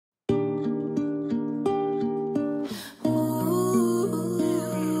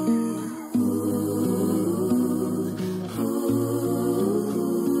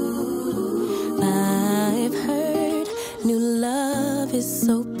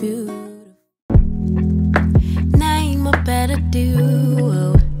beautiful. Name a better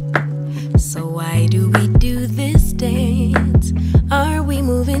duo. So why do we do this dance? Are we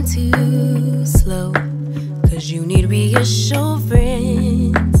moving too slow? Cause you need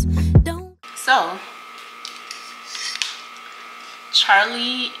reassurance. Don't. So,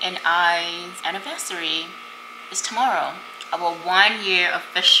 Charlie and I's anniversary is tomorrow. Our 1 year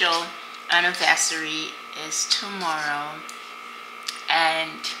official anniversary is tomorrow.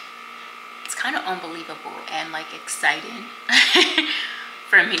 And it's kind of unbelievable and like exciting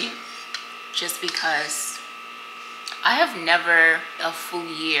for me. Just because I have never a full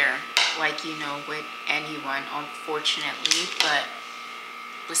year, like, you know, with anyone, unfortunately, but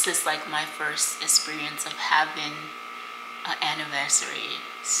this is like my first experience of having an anniversary.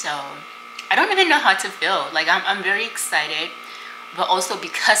 So I don't even know how to feel. Like I'm very excited, but also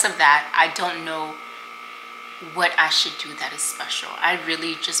because of that, I don't know what I should do that is special. I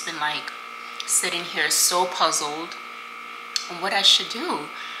really just been like sitting here so puzzled on what I should do.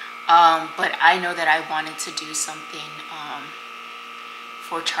 But I know that I wanted to do something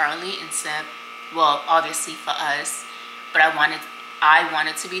for Charlie instead, well, obviously for us, but I wanted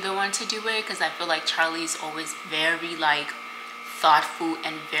to be the one to do it because I feel like Charlie's always very like thoughtful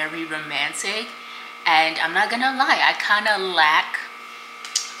and very romantic, and I'm not gonna lie, I kind of lack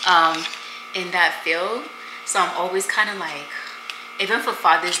in that field. So I'm always kind of like, even for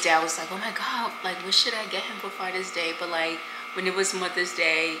Father's Day, I was like, oh my God, like what should I get him for Father's Day? But like when it was Mother's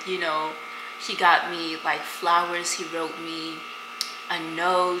Day, you know, he got me like flowers, he wrote me a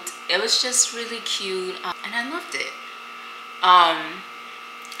note. It was just really cute, and I loved it.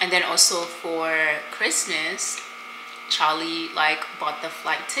 And then also for Christmas, Charlie like bought the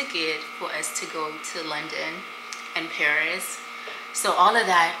flight ticket for us to go to London and Paris. So all of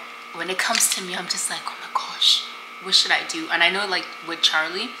that, when it comes to me, I'm just like, oh my gosh, what should I do? And I know like with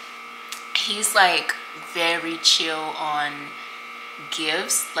Charlie, he's like very chill on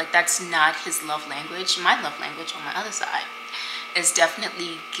gifts. Like that's not his love language. My love language on my other side is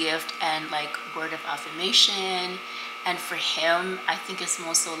definitely gift and like word of affirmation. And for him, I think it's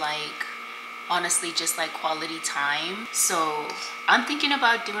more so like honestly just like quality time. So I'm thinking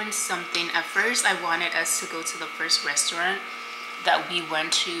about doing something. At first I wanted us to go to the first restaurant that we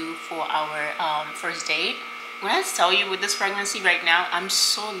went to for our first date. When I tell you with this pregnancy right now, I'm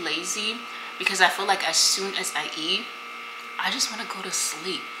so lazy because I feel like as soon as I eat, I just want to go to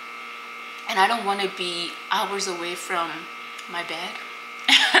sleep, and I don't want to be hours away from my bed.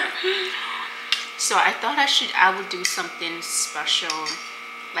 So I thought I would do something special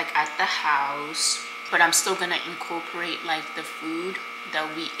like at the house, but I'm still gonna incorporate like the food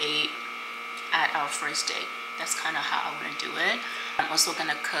that we ate at our first date. That's kind of how I want to do it. I'm also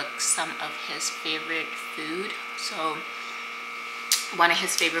gonna cook some of his favorite food. So one of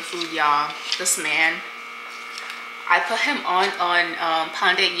his favorite food, y'all, this man, I put him on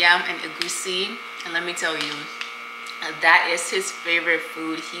pounded yam and egusi, and let me tell you, that is his favorite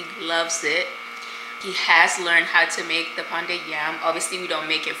food. He loves it. He has learned how to make the pounded yam. Obviously we don't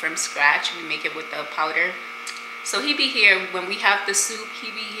make it from scratch, we make it with the powder. So he be here when we have the soup, he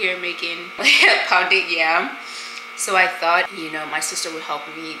be here making pounded yam. So I thought, you know, my sister would help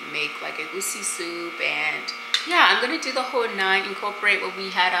me make like a egusi soup, and yeah, I'm gonna do the whole 9, incorporate what we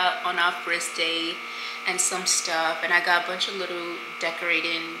had on our first date and some stuff. And I got a bunch of little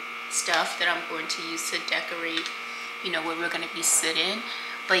decorating stuff that I'm going to use to decorate, you know, where we're gonna be sitting.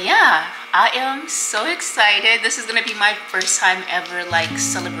 But yeah, I am so excited. This is gonna be my first time ever like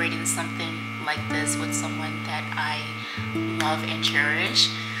celebrating something like this with someone that I love and cherish.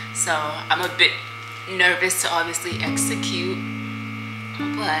 So I'm a bit nervous to obviously execute,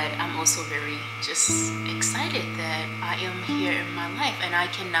 but I'm also very just excited that I am here in my life, and I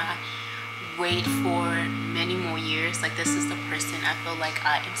cannot wait for many more years. Like this is the person I feel like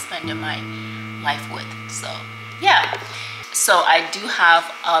I am spending my life with. So yeah, so I do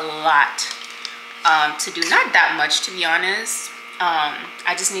have a lot to do, not that much to be honest.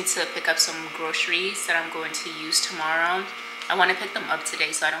 I just need to pick up some groceries that I'm going to use tomorrow. I want to pick them up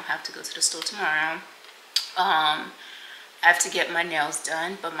today so I don't have to go to the store tomorrow. I have to get my nails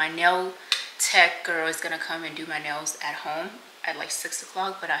done, but my nail tech girl is gonna come and do my nails at home at like 6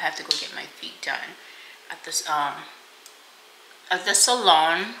 o'clock, but I have to go get my feet done at this at the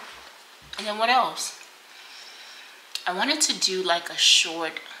salon. And then what else? I wanted to do like a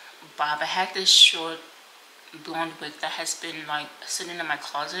short bob. I had this short blonde wig that has been like sitting in my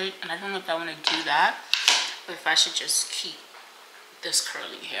closet, and I don't know if I want to do that, but if I should just keep this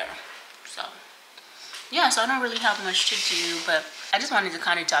curly hair. So yeah, so I don't really have much to do, but I just wanted to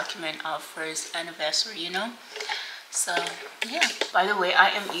kind of document our first anniversary, you know. So yeah, by the way, I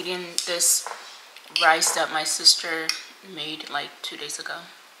am eating this rice that my sister made like 2 days ago.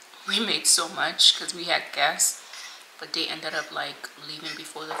 We made so much because we had guests, but they ended up like leaving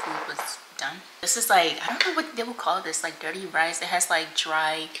before the food was done. This is like, I don't know what they would call this, like dirty rice. It has like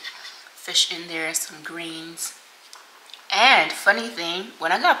dry fish in there, some greens. And funny thing,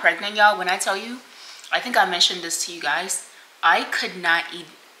 when I got pregnant, y'all, when I tell you, I think I mentioned this to you guys, I could not eat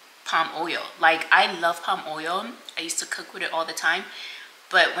palm oil. Like, I love palm oil. I used to cook with it all the time.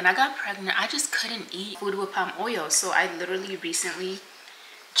 But when I got pregnant, I just couldn't eat food with palm oil. So I literally recently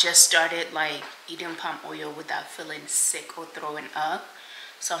just started like eating palm oil without feeling sick or throwing up.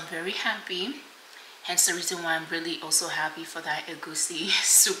 So I'm very happy. Hence the reason why I'm really also happy for that egusi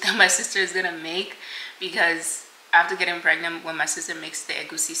soup that my sister is gonna make, because after getting pregnant, when my sister makes the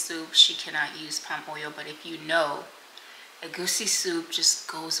egusi soup, she cannot use palm oil. But if you know, egusi soup just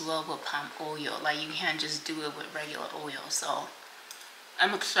goes well with palm oil. Like, you can't just do it with regular oil. So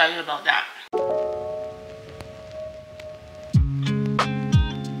I'm excited about that.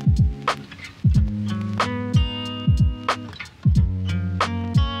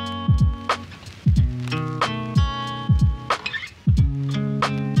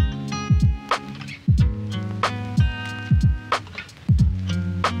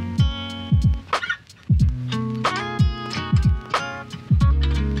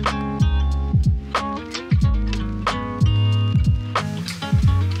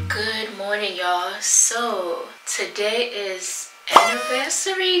 So today is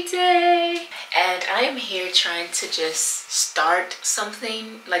anniversary day and I am here trying to just start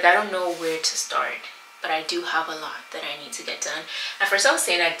something. Like, I don't know where to start, but I do have a lot that I need to get done. At first I was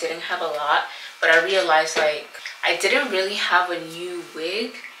saying I didn't have a lot, but I realized like I didn't really have a new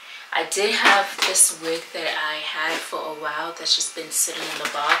wig. I did have this wig that I had for a while that's just been sitting in the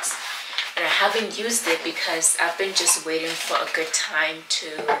box. And I haven't used it because I've been just waiting for a good time to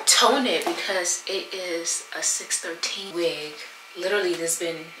tone it, because it is a 613 wig. Literally, this has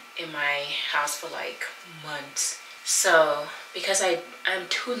been in my house for like months. So because I'm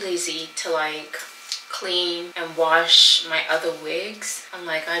too lazy to like clean and wash my other wigs, I'm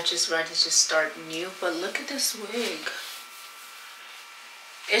like, I'd just rather just start new. But look at this wig.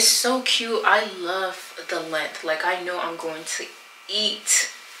 It's so cute. I love the length. Like, I know I'm going to eat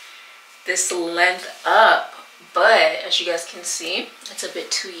this length up, but as you guys can see, it's a bit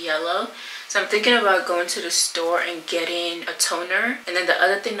too yellow. So I'm thinking about going to the store and getting a toner. And then the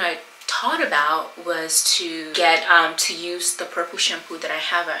other thing I thought about was to get to use the purple shampoo that I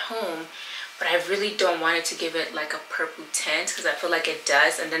have at home, but I really don't want it to give it like a purple tint, because I feel like it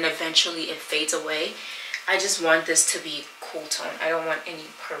does and then eventually it fades away. I just want this to be cool tone. I don't want any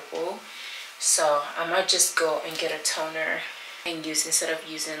purple. So I might just go and get a toner and use, instead of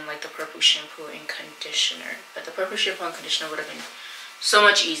using like the purple shampoo and conditioner. But the purple shampoo and conditioner would have been so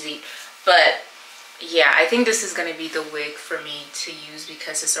much easy. But yeah, I think this is gonna be the wig for me to use,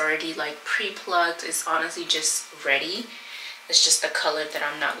 because it's already like pre-plucked. It's honestly just ready. It's just the color that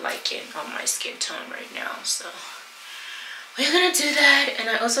I'm not liking on my skin tone right now. So we're gonna do that. And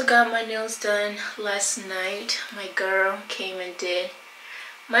I also got my nails done last night. My girl came and did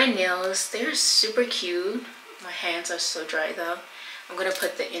my nails. They're super cute. My hands are so dry though. I'm gonna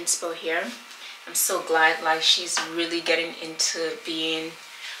put the inspo here. I'm so glad like she's really getting into being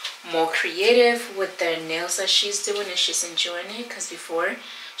more creative with the nails that she's doing, and she's enjoying it, because before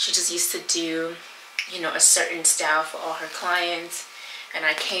she just used to do, you know, a certain style for all her clients. And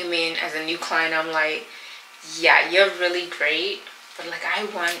I came in as a new client, I'm like, yeah, you're really great, but like I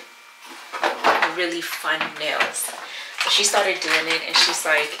want really fun nails. So she started doing it and she's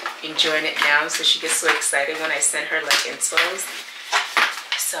like enjoying it now. So she gets so excited when I send her like inspos.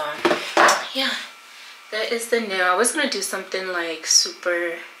 So yeah, that is the nail. I was gonna do something like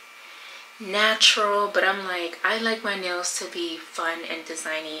super natural, but I'm like, I like my nails to be fun and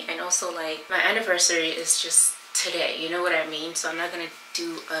designy. And also like my anniversary is just today, you know what I mean? So I'm not gonna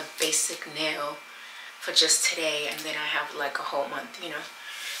do a basic nail for just today and then I have like a whole month, you know?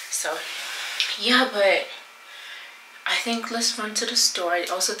 So yeah, but I think let's run to the store. I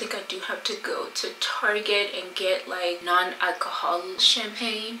also think I do have to go to Target and get like non-alcohol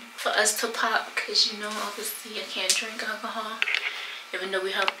champagne for us to pop, because you know, obviously I can't drink alcohol, even though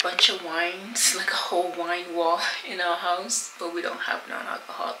we have a bunch of wines, like a whole wine wall in our house, but we don't have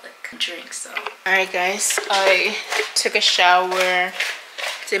non-alcoholic drinks. So alright guys, I took a shower,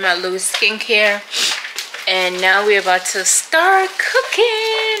 did my little skincare, and now we're about to start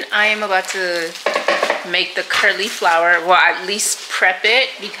cooking. I am about to make the curly flour, well, at least prep it,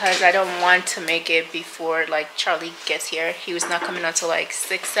 because I don't want to make it before like Charlie gets here. He was not coming until like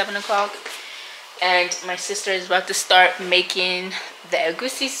 6-7 o'clock. and my sister is about to start making the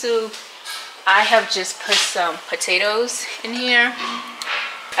egusi soup. I have just put some potatoes in here.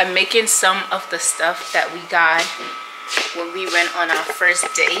 I'm making some of the stuff that we got when we went on our first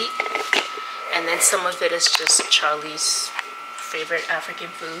date, and then some of it is just Charlie's favorite African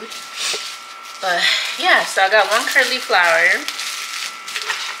food. But yeah, so I got 1 curly flour,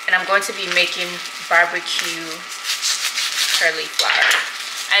 and I'm going to be making barbecue curly flour.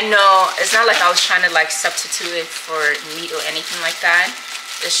 I know it's not like I was trying to like substitute it for meat or anything like that.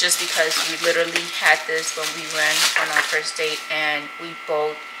 It's just because we literally had this when we went on our first date and we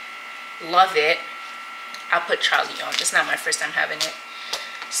both love it. I'll put Charlie on. It's not my first time having it.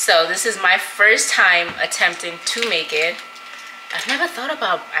 So this is my first time attempting to make it. I've never thought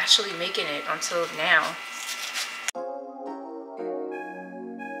about actually making it until now.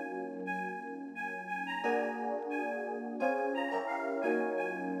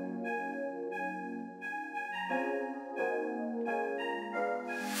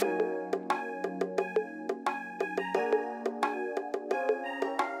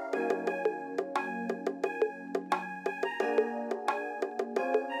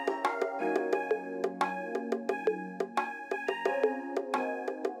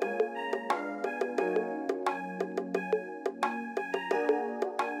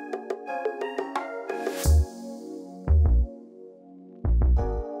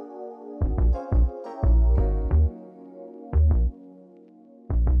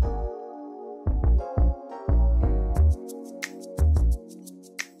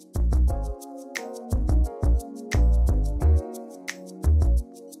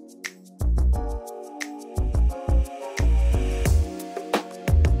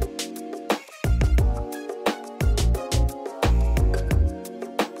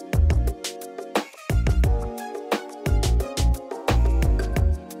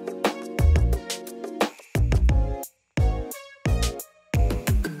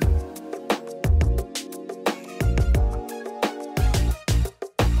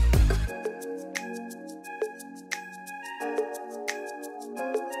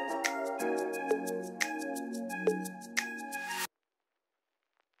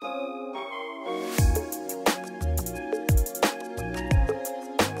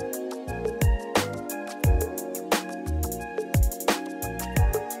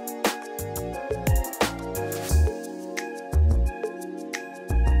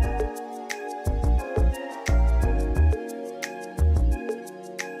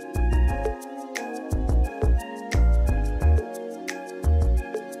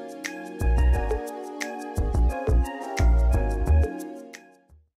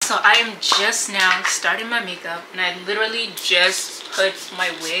 So I am just now starting my makeup, and I literally just put my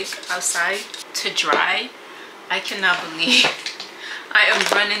wig outside to dry. I cannot believe I am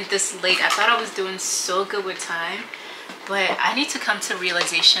running this late. I thought I was doing so good with time, but I need to come to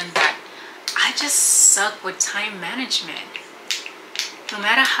realization that I just suck with time management. No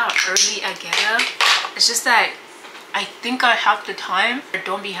matter how early I get up, it's just that I think I have the time, but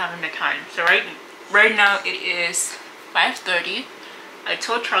don't be having the time. So right now it is 5:30. I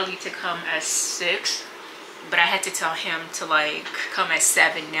told Charlie to come at 6, but I had to tell him to like come at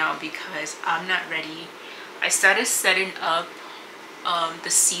 7 now because I'm not ready. I started setting up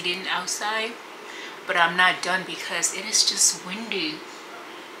the seating outside, but I'm not done because it is just windy.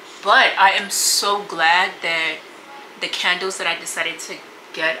 But I am so glad that the candles that I decided to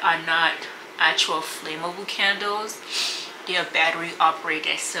get are not actual flammable candles. They are battery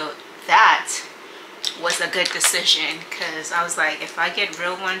operated, so that was a good decision, because I was like, if I get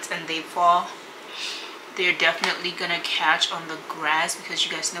real ones and they fall, they're definitely gonna catch on the grass, because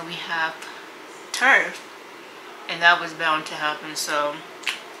you guys know we have turf, and that was bound to happen. So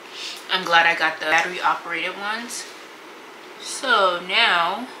I'm glad I got the battery operated ones. So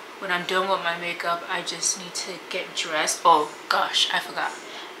now when I'm done with my makeup, I just need to get dressed. Oh gosh, I forgot,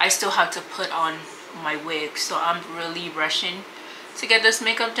 I still have to put on my wig, so I'm really rushing to get this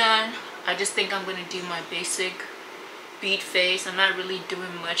makeup done. I just think I'm gonna do my basic bead face. I'm not really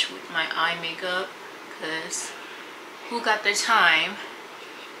doing much with my eye makeup because who got the time?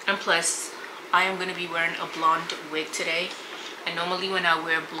 And plus I am gonna be wearing a blonde wig today, and normally when I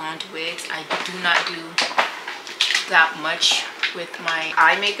wear blonde wigs I do not do that much with my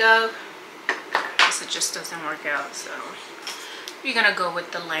eye makeup because it just doesn't work out. So we're gonna go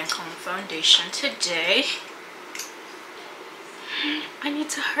with the Lancome foundation today. I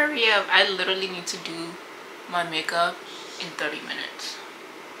need to hurry up. I literally need to do my makeup in 30 minutes.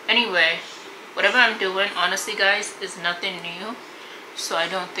 Anyway, whatever I'm doing, honestly guys, is nothing new, so I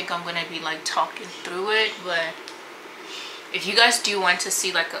don't think I'm gonna be like talking through it. But if you guys do want to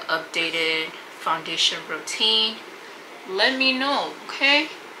see like an updated foundation routine, let me know, okay?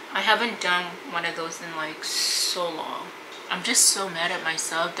 I haven't done one of those in like so long. I'm just so mad at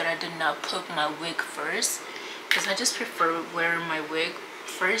myself that I did not put my wig first, because I just prefer wearing my wig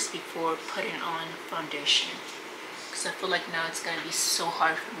first before putting on foundation, because I feel like now it's gonna be so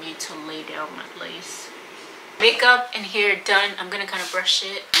hard for me to lay down my lace. Makeup and hair done. I'm gonna kind of brush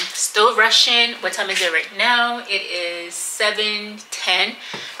it. Still rushing. What time is it right now? It is 7:10.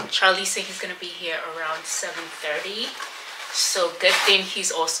 Charlie said he's gonna be here around 7:30, so good thing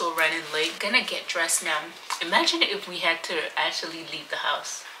he's also running late. Gonna get dressed now. Imagine if we had to actually leave the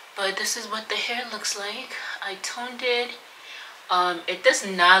house. But this is what the hair looks like. I toned it. It does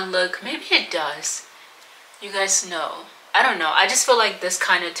not look, maybe it does, you guys know, I don't know. I just feel like this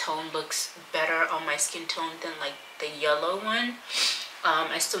kind of tone looks better on my skin tone than like the yellow one.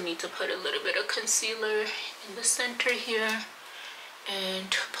 I still need to put a little bit of concealer in the center here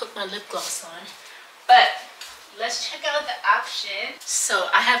and put my lip gloss on. But let's check out the options. So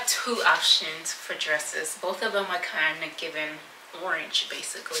I have two options for dresses. Both of them are kind of given orange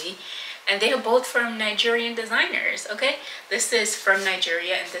basically, and they are both from Nigerian designers. Okay, this is from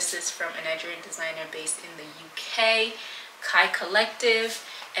Nigeria and this is from a Nigerian designer based in the UK, Kai Collective,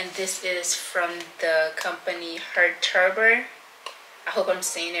 and this is from the company Her Turber. I hope I'm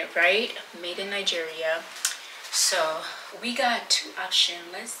saying it right. Made in Nigeria. So we got two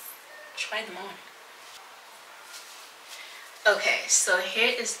options. Let's try them on. Okay, so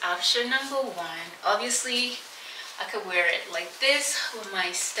here is option number one. Obviously I could wear it like this with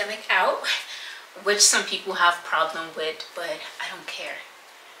my stomach out, which some people have problem with, but I don't care.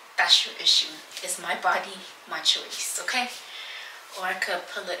 That's your issue. It's my body, my choice, okay? Or I could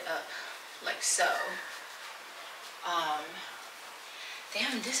pull it up like so.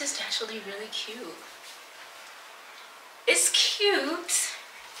 Damn, this is actually really cute. It's cute,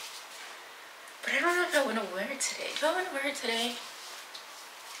 but I don't know if I want to wear it today. Do I want to wear it today?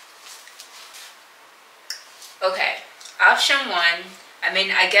 Okay, option one. I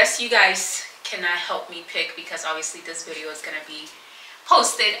mean, I guess you guys cannot help me pick because obviously this video is gonna be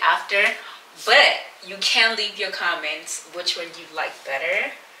posted after, but you can leave your comments which one you like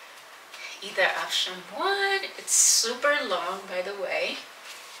better. Either option one, it's super long by the way,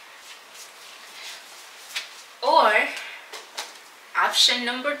 or option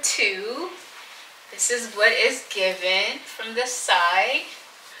number two. This is what is given from the side.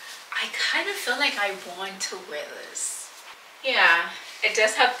 I kind of feel like I want to wear this. Yeah, it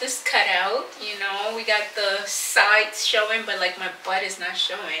does have this cutout, you know, we got the sides showing, but like my butt is not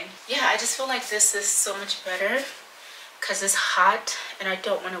showing. Yeah, I just feel like this is so much better because it's hot and I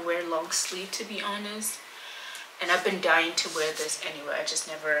don't want to wear long sleeve, to be honest. And I've been dying to wear this anyway. I just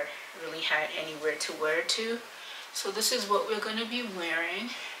never really had anywhere to wear it to. So this is what we're going to be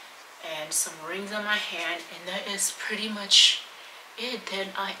wearing. And some rings on my hand, and that is pretty much it.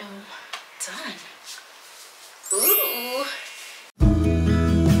 Then I am done. Ooh.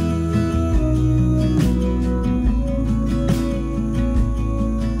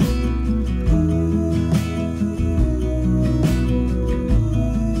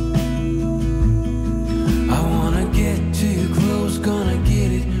 I wanna get too close, gonna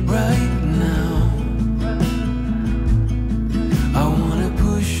get it right now. I wanna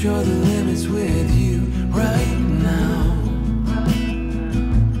push all the limits with you right now.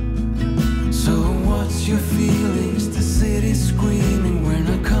 So what's your feelings? The city's screaming, we're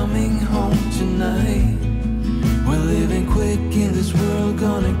not coming home tonight. We're living quick in this world,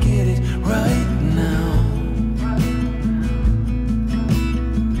 gonna get it right now.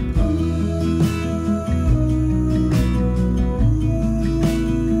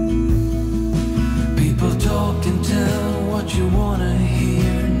 People talk and tell what you wanna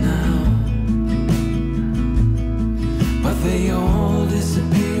hear now, but they all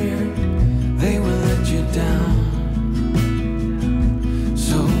disappear, they will let you down.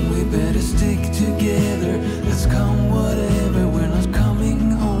 So we better stick together, let's come whatever, we're not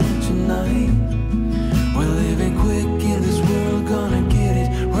coming home tonight. We're living quick in this world, gonna get it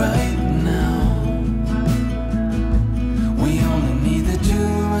right now. We only need the two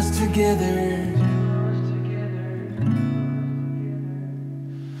of us together.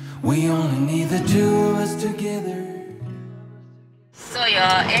 We only need the two of us together. So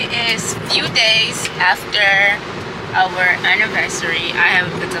y'all, it is few days after our anniversary. I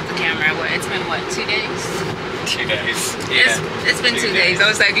haven't picked up the camera. Well, it's been what, 2 days? 2 days. Yeah. It's been 2 days. I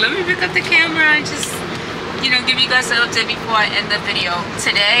was like, let me pick up the camera and just, you know, give you guys an update before I end the video.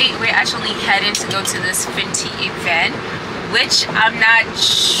 Today, we're actually heading to go to this Fenty event, which I'm not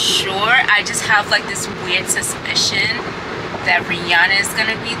sure. I just have like this weird suspicion that Rihanna is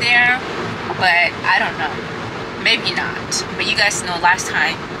gonna be there. but I don't know. Maybe not. But you guys know last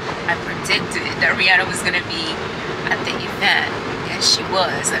time I predicted that Rihanna was gonna be at the event, and she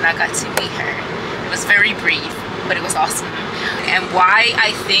was, and I got to meet her. It was very brief, but it was awesome. And why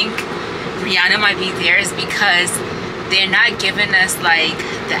I think Rihanna might be there is because they're not giving us like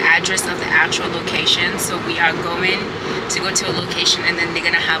the address of the actual location. So we are going to go to a location, and then they're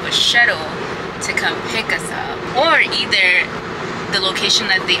gonna have a shuttle to come pick us up. Or either the location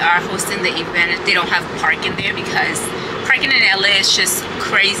that they are hosting the event, they don't have parking there, because parking in LA is just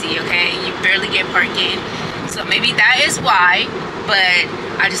crazy, okay? You barely get parking. So maybe that is why, but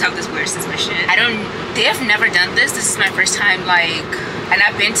I just have this weird suspicion. They have never done this. This is my first time, like, and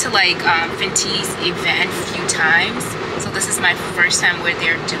I've been to like Fenty's event a few times. So this is my first time where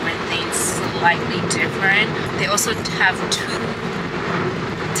they're doing things slightly different. They also have 2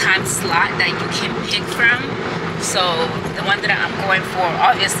 time slot that you can pick from. So the one that I'm going for,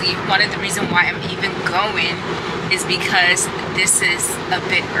 obviously one of the reasons why I'm even going is because this is a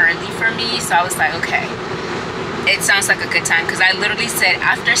bit early for me. So I was like, okay, it sounds like a good time, because I literally said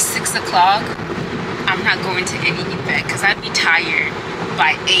after 6 o'clock I'm not going to any event, because I'd be tired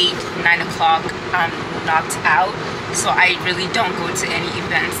by 8, 9 o'clock. I'm knocked out. So I really don't go to any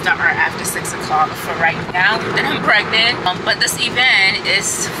events that are after 6 o'clock for right now that I'm pregnant. But this event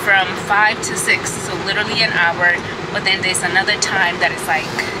is from 5 to 6, so literally an hour. But then there's another time that is like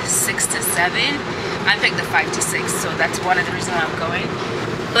 6 to 7. I picked the 5 to 6, so that's one of the reasons why I'm going.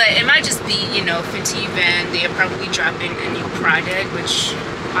 But it might just be, you know, Fenty event. They're probably dropping a new product, which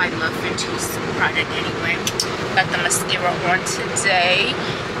I love Fenty's product anyway. Got the mascara on today.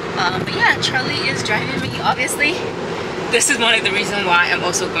 But yeah, Charlie is driving me, obviously. This is one of the reasons why I'm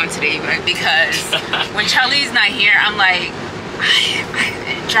also going to the event, because when Charlie's not here, I'm like,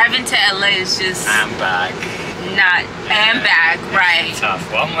 driving to LA is just... And back. Not, Yeah, and back, right. It's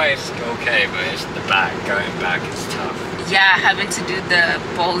tough. One way is okay, but it's the back. Going back is tough. Yeah, having to do the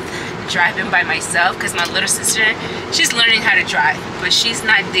both driving by myself, because my little sister, she's learning how to drive, but she's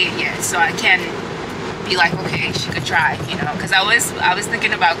not there yet, so I can't be like, okay, she could drive, you know, because I was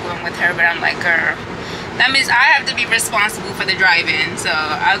thinking about going with her, but I'm like, girl, that means I have to be responsible for the driving, so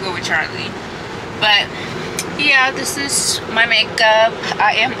I'll go with Charlie. But yeah, this is my makeup.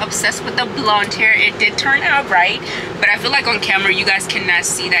 I am obsessed with the blonde hair. It did turn out right, but I feel like on camera you guys cannot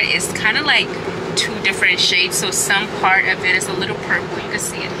see that it's kind of like 2 different shades. So some part of it is a little purple, you can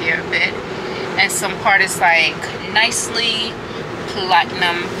see it here a bit, and some part is like nicely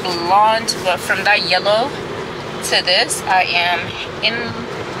platinum blonde. But from that yellow to this, I am in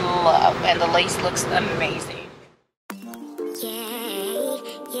love, and the lace looks amazing.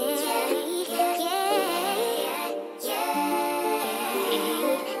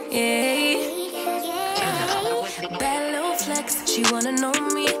 Bad little flex, she wanna know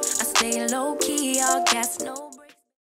me. I stay low key, all gas, no.